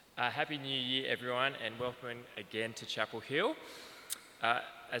Happy New Year, everyone, and welcome again to Chapel Hill.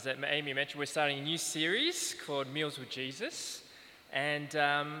 As Amy mentioned, we're starting a new series called Meals with Jesus. And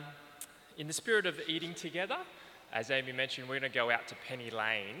in the spirit of eating together, as Amy mentioned, we're going to go out to Penny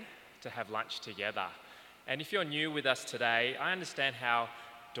Lane to have lunch together. And if you're new with us today, I understand how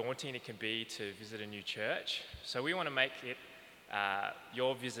daunting it can be to visit a new church. So we want to make it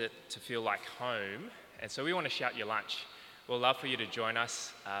your visit to feel like home. And so we want to shout your lunch. We'd love for you to join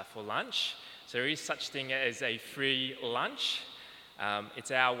us for lunch. So there is such thing as a free lunch.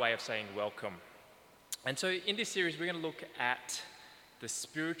 It's our way of saying welcome. And so in this series, we're going to look at the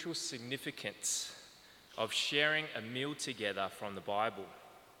spiritual significance of sharing a meal together from the Bible.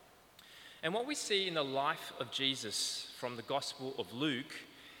 And what we see in the life of Jesus from the Gospel of Luke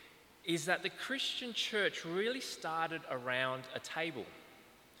is that the Christian church really started around a table.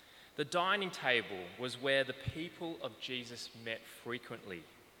 The dining table was where the people of Jesus met frequently.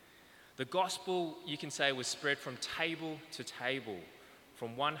 The gospel, you can say, was spread from table to table,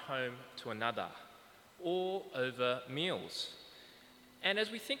 from one home to another, all over meals. And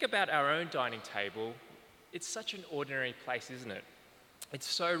as we think about our own dining table, it's such an ordinary place, isn't it? It's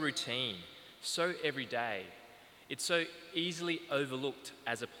so routine, so everyday. It's so easily overlooked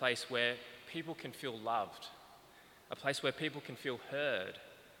as a place where people can feel loved, a place where people can feel heard,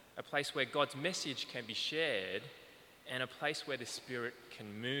 a place where God's message can be shared, and a place where the Spirit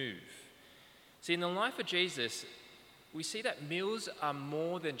can move. See, in the life of Jesus, we see that meals are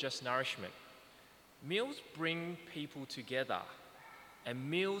more than just nourishment. Meals bring people together, and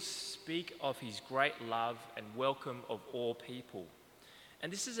meals speak of his great love and welcome of all people.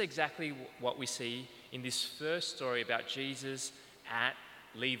 And this is exactly what we see in this first story about Jesus at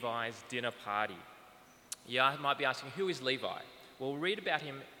Levi's dinner party. You might be asking, who is Levi? Well, we'll read about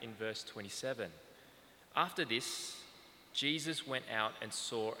him in verse 27. After this, Jesus went out and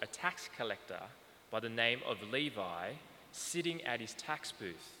saw a tax collector by the name of Levi sitting at his tax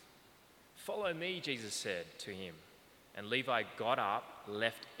booth. "Follow me," Jesus said to him. And Levi got up,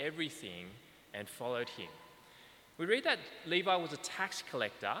 left everything, and followed him. We read that Levi was a tax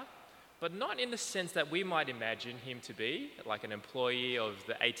collector, but not in the sense that we might imagine him to be, like an employee of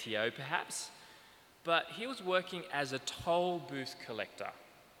the ATO perhaps. But he was working as a toll booth collector.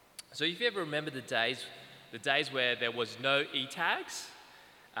 So if you ever remember the days where there was no e-tags,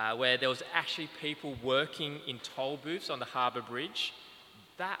 where there was actually people working in toll booths on the harbour bridge,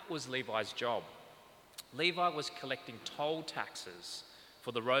 that was Levi's job. Levi was collecting toll taxes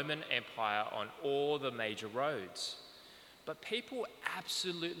for the Roman Empire on all the major roads. But people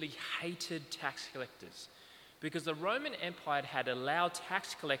absolutely hated tax collectors, because the Roman Empire had allowed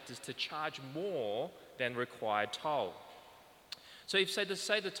tax collectors to charge more than required toll. So if say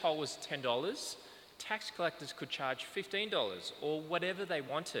the toll was $10, tax collectors could charge $15 or whatever they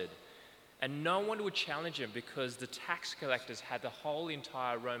wanted. And no one would challenge them because the tax collectors had the whole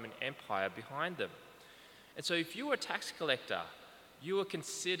entire Roman Empire behind them. And so if you were a tax collector, you were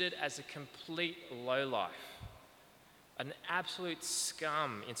considered as a complete lowlife, an absolute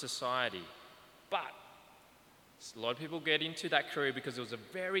scum in society. But a lot of people get into that career because it was a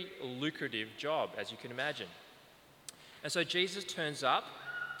very lucrative job, as you can imagine. And so Jesus turns up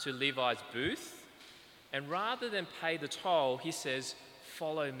to Levi's booth, and rather than pay the toll, he says,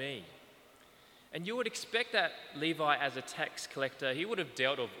 "Follow me." And you would expect that Levi, as a tax collector, he would have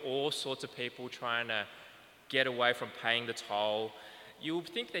dealt with all sorts of people trying to get away from paying the toll. You would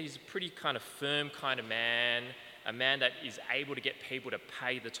think that he's a pretty kind of firm kind of man, a man that is able to get people to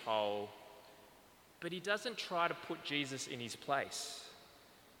pay the toll. But he doesn't try to put Jesus in his place.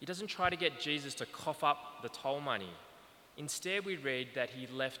 He doesn't try to get Jesus to cough up the toll money. Instead, we read that he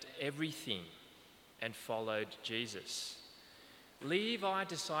left everything and followed Jesus. Levi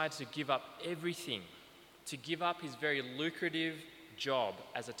decides to give up everything, to give up his very lucrative job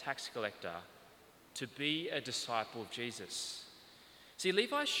as a tax collector, to be a disciple of Jesus. See,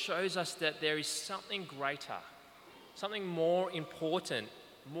 Levi shows us that there is something greater, something more important,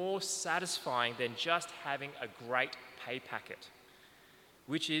 more satisfying than just having a great pay packet,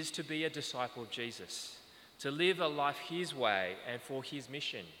 which is to be a disciple of Jesus, to live a life his way and for his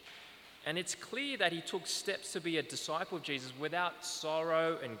mission. And it's clear that he took steps to be a disciple of Jesus without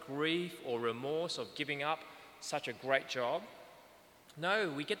sorrow and grief or remorse of giving up such a great job. No,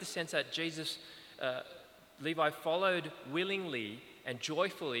 we get the sense that Levi followed willingly and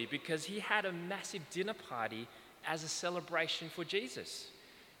joyfully because he had a massive dinner party as a celebration for Jesus.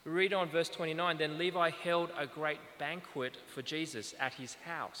 We read on verse 29, "Then Levi held a great banquet for Jesus at his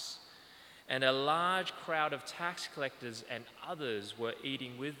house, and a large crowd of tax collectors and others were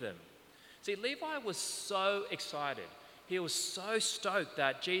eating with them." See, Levi was so excited. he was so stoked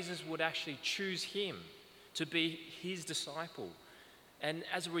that Jesus would actually choose him to be his disciple. And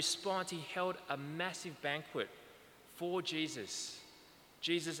as a response, he held a massive banquet for Jesus.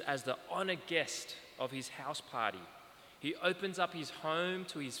 Jesus as the honored guest of his house party. He opens up his home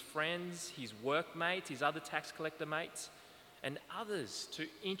to his friends, his workmates, his other tax collector mates, and others to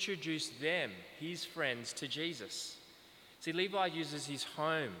introduce them, his friends, to Jesus. See, Levi uses his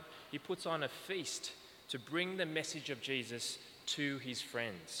home. He puts on a feast to bring the message of Jesus to his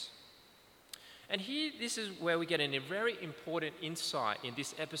friends. And here, this is where we get a very important insight in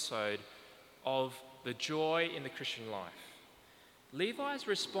this episode of the joy in the Christian life. Levi's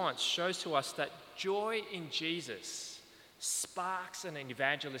response shows to us that joy in Jesus sparks an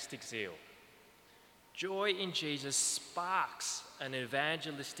evangelistic zeal. Joy in Jesus sparks an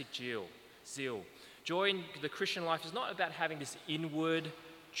evangelistic zeal. Joy in the Christian life is not about having this inward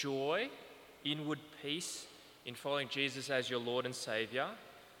joy, inward peace in following Jesus as your Lord and Savior.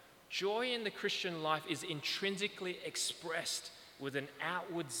 Joy in the Christian life is intrinsically expressed with an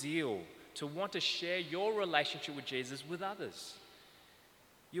outward zeal to want to share your relationship with Jesus with others.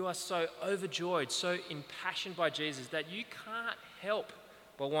 You are so overjoyed, so impassioned by Jesus that you can't help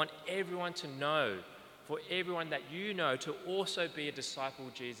but want everyone to know, for everyone that you know to also be a disciple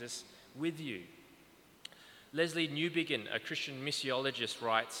of Jesus with you. Leslie Newbigin, a Christian missiologist,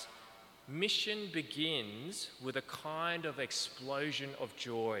 writes, "Mission begins with a kind of explosion of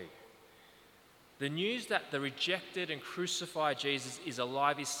joy. The news that the rejected and crucified Jesus is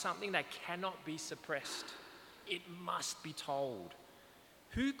alive is something that cannot be suppressed. It must be told.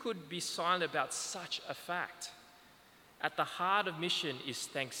 Who could be silent about such a fact? At the heart of mission is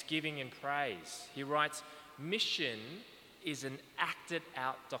thanksgiving and praise." He writes, "Mission is an acted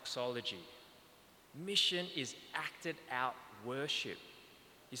out doxology. Mission is acted out worship."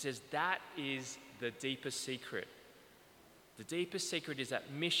 He says that is the deepest secret. The deepest secret is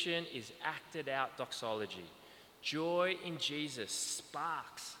that mission is acted out doxology. Joy in Jesus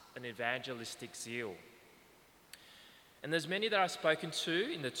sparks an evangelistic zeal. And there's many that I've spoken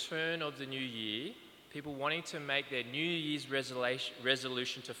to in the turn of the new year, people wanting to make their New Year's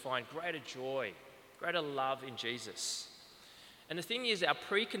resolution to find greater joy, greater love in Jesus. And the thing is, our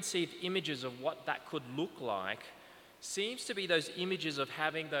preconceived images of what that could look like seems to be those images of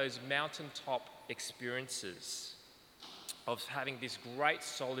having those mountaintop experiences, of having this great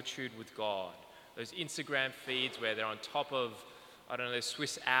solitude with God, those Instagram feeds where they're on top of, the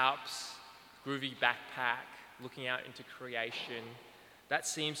Swiss Alps, groovy backpack, looking out into creation. That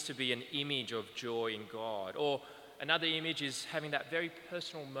seems to be an image of joy in God. Or another image is having that very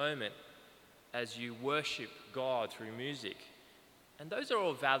personal moment as you worship God through music. And those are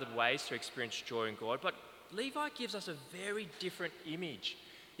all valid ways to experience joy in God, but Levi gives us a very different image.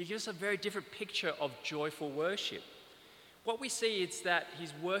 He gives us a very different picture of joyful worship. What we see is that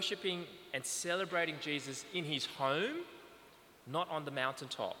he's worshiping and celebrating Jesus in his home, not on the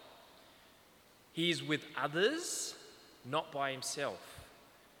mountaintop. He is with others, not by himself.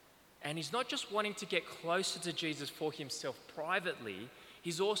 And he's not just wanting to get closer to Jesus for himself privately,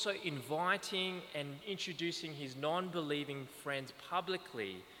 he's also inviting and introducing his non-believing friends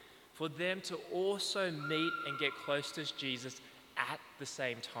publicly for them to also meet and get close to Jesus at the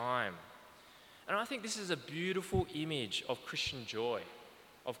same time. And I think this is a beautiful image of Christian joy,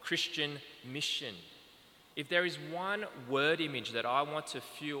 of Christian mission. If there is one word image that I want to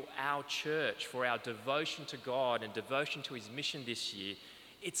fuel our church for our devotion to God and devotion to his mission this year,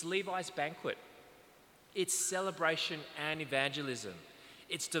 it's Levi's banquet. It's celebration and evangelism.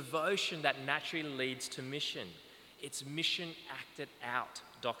 It's devotion that naturally leads to mission. It's mission acted out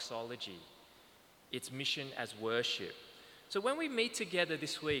doxology. It's mission as worship. So when we meet together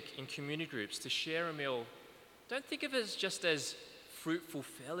this week in community groups to share a meal, don't think of it as just as fruitful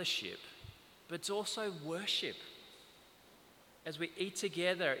fellowship, but it's also worship. As we eat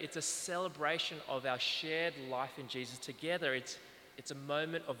together, it's a celebration of our shared life in Jesus together. It's a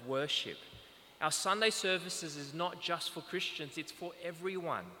moment of worship. Our Sunday services is not just for Christians, it's for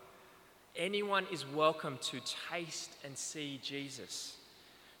everyone. Anyone is welcome to taste and see Jesus.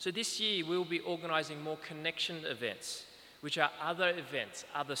 So this year we'll be organising more connection events, which are other events,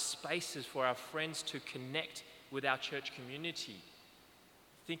 other spaces for our friends to connect with our church community.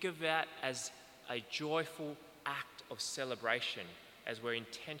 Think of that as a joyful act of celebration as we're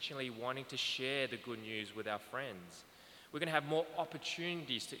intentionally wanting to share the good news with our friends. We're going to have more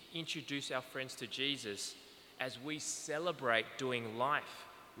opportunities to introduce our friends to Jesus as we celebrate doing life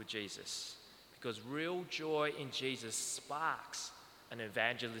with Jesus, because real joy in Jesus sparks an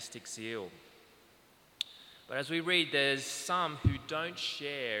evangelistic zeal. But as we read, there's some who don't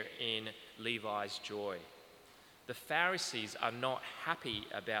share in Levi's joy. the Pharisees are not happy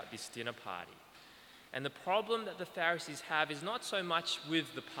about this dinner party. And the problem that the Pharisees have is not so much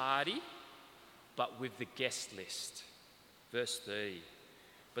with the party, but with the guest list. Verse 30.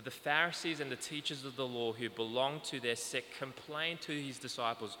 But the Pharisees and the teachers of the law who belonged to their sect complained to his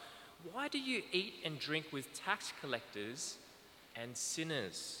disciples, "Why do you eat and drink with tax collectors and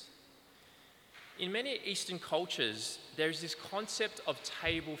sinners?" In many Eastern cultures, there is this concept of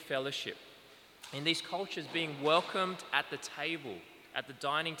table fellowship. In these cultures, being welcomed at the table, at the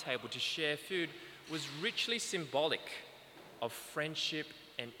dining table to share food, was richly symbolic of friendship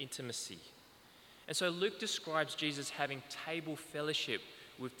and intimacy. And so Luke describes Jesus having table fellowship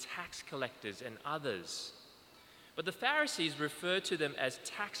with tax collectors and others. But the Pharisees refer to them as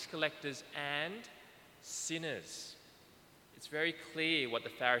tax collectors and sinners. It's very clear what the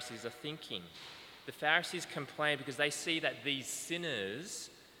Pharisees are thinking. The Pharisees complain because they see that these sinners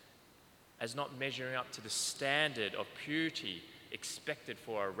as not measuring up to the standard of purity expected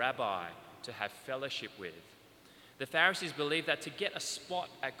for a rabbi to have fellowship with. The Pharisees believe that to get a spot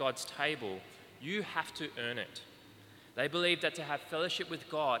at God's table, you have to earn it. They believe that to have fellowship with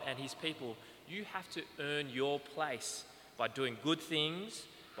God and his people, you have to earn your place by doing good things,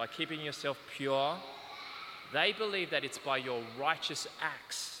 by keeping yourself pure. They believe that it's by your righteous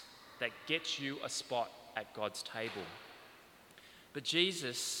acts that gets you a spot at God's table. But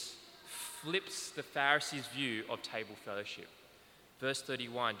Jesus flips the Pharisees' view of table fellowship. Verse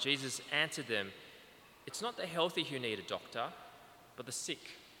 31, Jesus answered them, "It's not the healthy who need a doctor, but the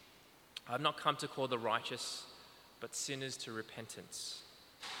sick. I have not come to call the righteous, but sinners to repentance."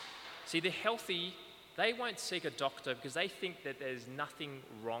 See, the healthy, they won't seek a doctor because they think that there's nothing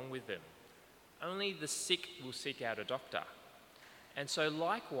wrong with them. Only the sick will seek out a doctor. And so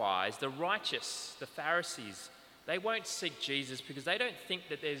likewise, the righteous, the Pharisees, they won't seek Jesus because they don't think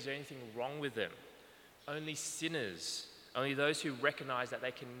that there's anything wrong with them. Only sinners, only those who recognize that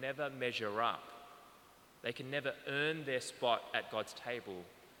they can never measure up, they can never earn their spot at God's table,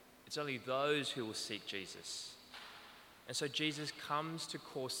 it's only those who will seek Jesus. And so Jesus comes to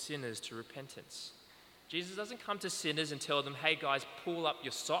call sinners to repentance. Jesus doesn't come to sinners and tell them, "Hey guys, pull up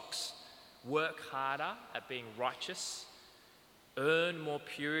your socks, work harder at being righteous, earn more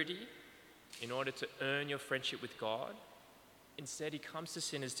purity in order to earn your friendship with God." Instead, he comes to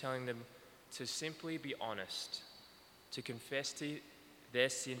sinners telling them to simply be honest, to confess their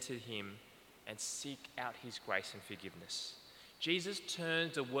sin to him and seek out his grace and forgiveness. Jesus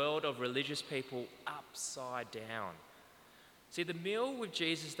turns the world of religious people upside down. See, the meal with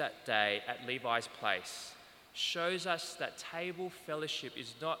Jesus that day at Levi's place shows us that table fellowship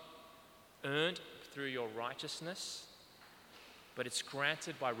is not earned through your righteousness, but it's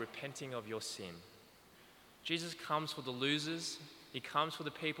granted by repenting of your sin. Jesus comes for the losers. He comes for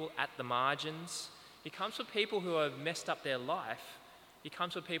the people at the margins. He comes for people who have messed up their life. He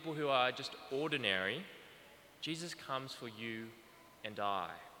comes for people who are just ordinary. Jesus comes for you and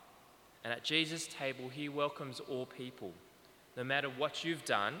I. And at Jesus' table, he welcomes all people, no matter what you've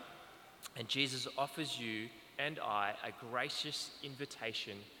done. And Jesus offers you and I a gracious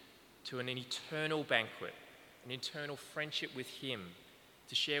invitation to an eternal banquet, an eternal friendship with him,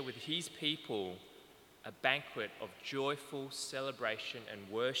 to share with his people a banquet of joyful celebration and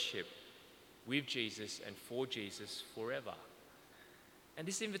worship with Jesus and for Jesus forever. And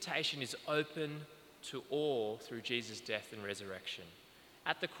this invitation is open to all through Jesus' death and resurrection.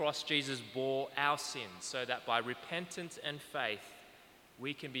 At the cross, Jesus bore our sins so that by repentance and faith,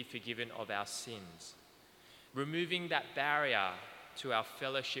 we can be forgiven of our sins, removing that barrier to our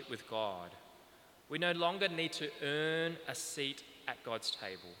fellowship with God. We no longer need to earn a seat at God's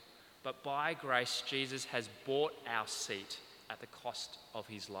table, but by grace, Jesus has bought our seat at the cost of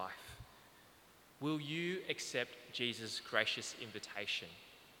his life. Will you accept Jesus' gracious invitation?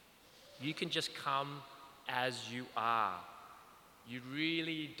 You can just come as you are. You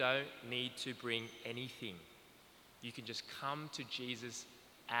really don't need to bring anything. You can just come to Jesus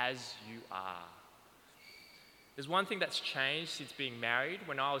as you are. There's one thing that's changed since being married.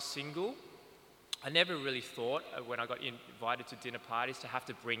 When I was single, I never really thought, when I got invited to dinner parties, to have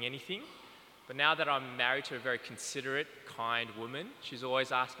to bring anything. But now that I'm married to a very considerate, kind woman, she's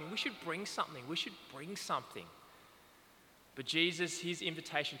always asking, we should bring something. But Jesus, his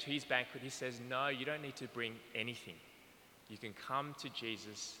invitation to his banquet, he says, no, you don't need to bring anything. You can come to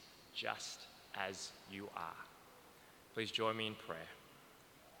Jesus just as you are. Please join me in prayer.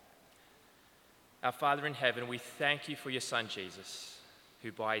 Our Father in heaven, we thank you for your Son Jesus,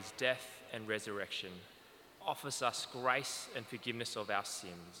 who by his death and resurrection offers us grace and forgiveness of our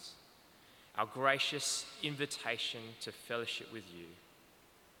sins, our gracious invitation to fellowship with you.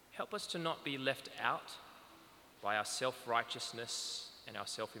 Help us to not be left out. by our self-righteousness and our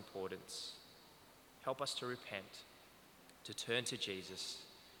self-importance. Help us to repent, to turn to Jesus,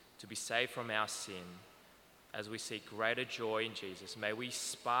 to be saved from our sin. As we seek greater joy in Jesus, may we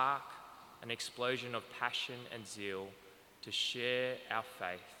spark an explosion of passion and zeal to share our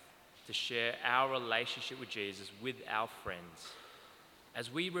faith, to share our relationship with Jesus with our friends.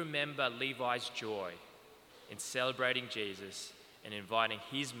 As we remember Levi's joy in celebrating Jesus and inviting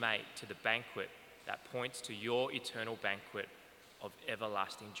his mate to the banquet that points to your eternal banquet of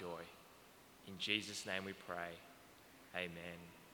everlasting joy. In Jesus' name we pray. Amen.